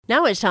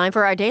Now it's time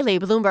for our daily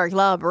Bloomberg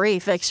Law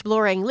Brief,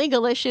 exploring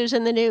legal issues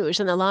in the news.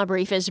 And the Law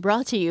Brief is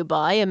brought to you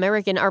by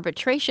American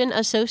Arbitration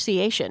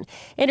Association.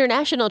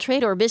 International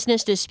trade or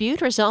business dispute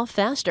resolved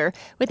faster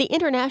with the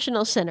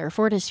International Center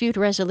for Dispute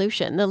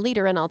Resolution, the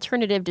leader in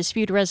alternative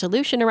dispute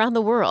resolution around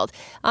the world,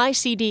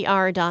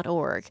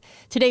 icdr.org.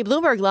 Today,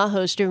 Bloomberg Law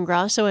hosts June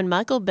Grasso and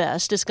Michael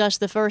Best discuss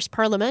the first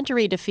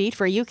parliamentary defeat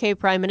for UK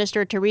Prime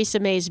Minister Theresa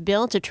May's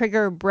bill to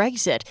trigger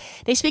Brexit.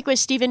 They speak with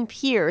Stephen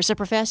Pearce, a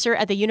professor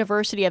at the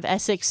University of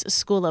Essex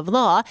School of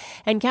Law,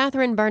 and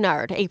Catherine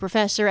Barnard, a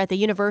professor at the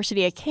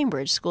University of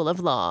Cambridge School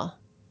of Law.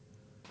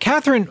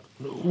 Catherine,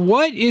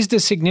 what is the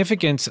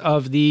significance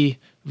of the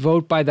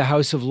vote by the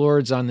House of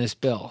Lords on this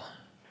bill?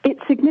 It's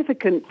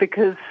significant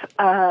because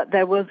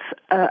there was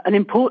an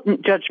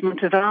important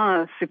judgment of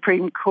our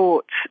Supreme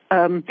Court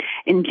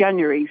in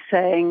January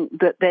saying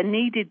that there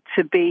needed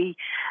to be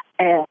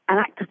an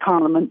act of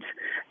Parliament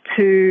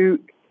to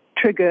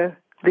trigger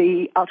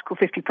the Article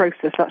 50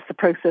 process. That's the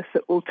process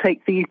that will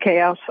take the UK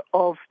out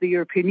of the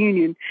European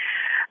Union.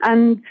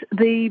 And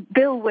the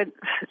bill went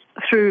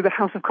through the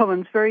House of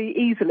Commons very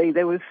easily.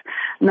 There was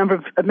a number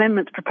of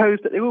amendments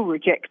proposed, but they were all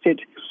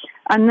rejected.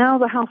 And now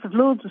the House of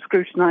Lords are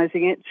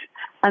scrutinising it,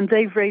 and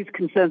they've raised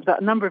concerns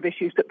about a number of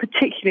issues, but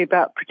particularly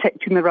about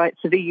protecting the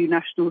rights of EU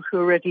nationals who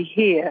are already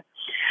here.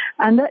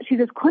 And actually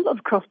there's quite a lot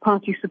of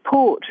cross-party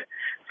support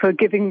for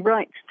giving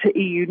rights to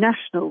EU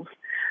nationals.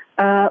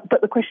 But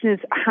the question is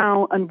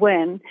how and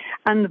when.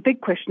 And the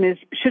big question is,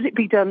 should it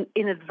be done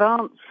in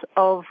advance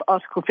of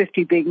Article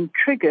 50 being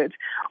triggered,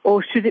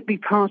 or should it be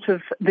part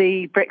of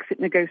the Brexit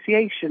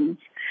negotiations?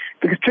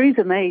 Because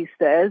Theresa May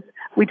says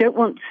we don't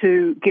want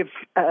to give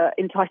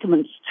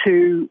entitlements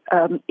to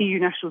EU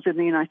nationals in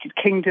the United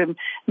Kingdom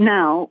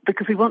now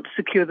because we want to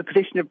secure the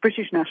position of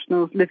British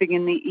nationals living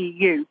in the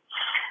EU.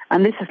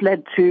 And this has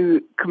led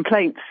to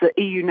complaints that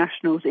EU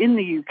nationals in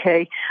the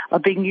UK are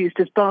being used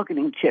as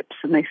bargaining chips,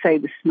 and they say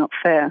this is not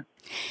fair.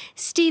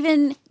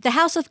 Stephen, the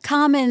House of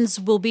Commons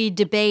will be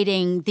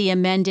debating the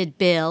amended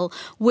bill,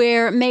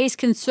 where May's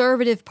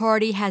Conservative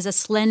Party has a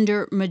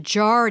slender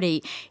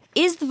majority.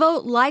 Is the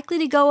vote likely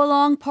to go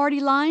along party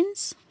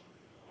lines?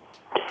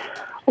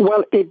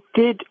 Well, it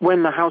did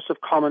when the House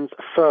of Commons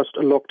first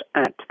looked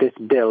at this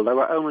bill. There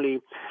were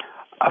only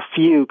a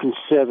few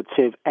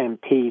Conservative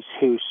MPs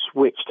who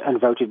switched and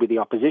voted with the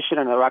opposition,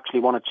 and there were actually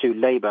one or two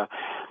Labour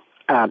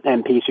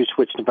MPs who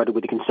switched and voted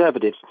with the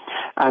Conservatives.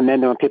 And then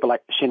there were people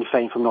like Sinn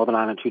Féin from Northern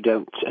Ireland who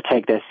don't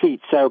take their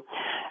seats. So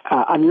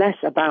unless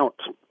about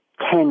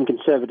 10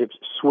 Conservatives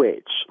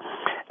switch,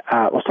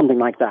 or something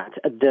like that,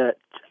 because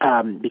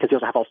they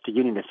also have Ulster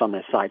Unionists on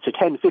their side. So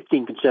 10,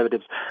 15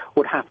 Conservatives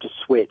would have to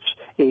switch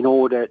in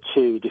order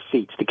to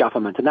defeat the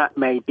government. And that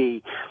may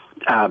be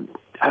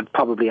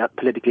probably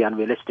politically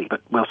unrealistic,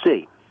 but we'll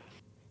see.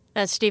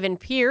 That's Stephen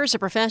Pearce, a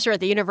professor at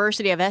the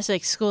University of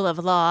Essex School of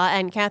Law,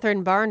 and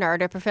Catherine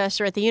Barnard, a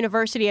professor at the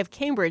University of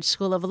Cambridge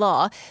School of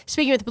Law,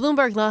 speaking with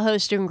Bloomberg Law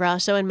host June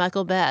Grasso and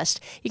Michael Best.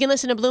 You can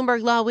listen to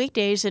Bloomberg Law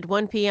weekdays at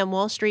 1 p.m.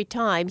 Wall Street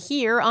time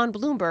here on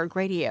Bloomberg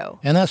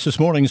Radio. And that's this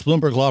morning's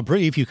Bloomberg Law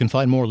Brief. You can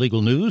find more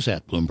legal news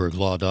at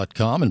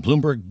BloombergLaw.com and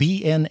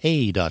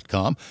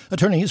BloombergBNA.com.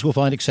 Attorneys will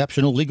find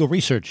exceptional legal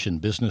research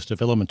and business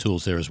development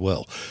tools there as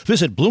well.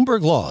 Visit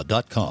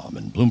BloombergLaw.com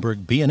and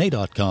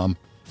BloombergBNA.com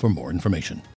for more information.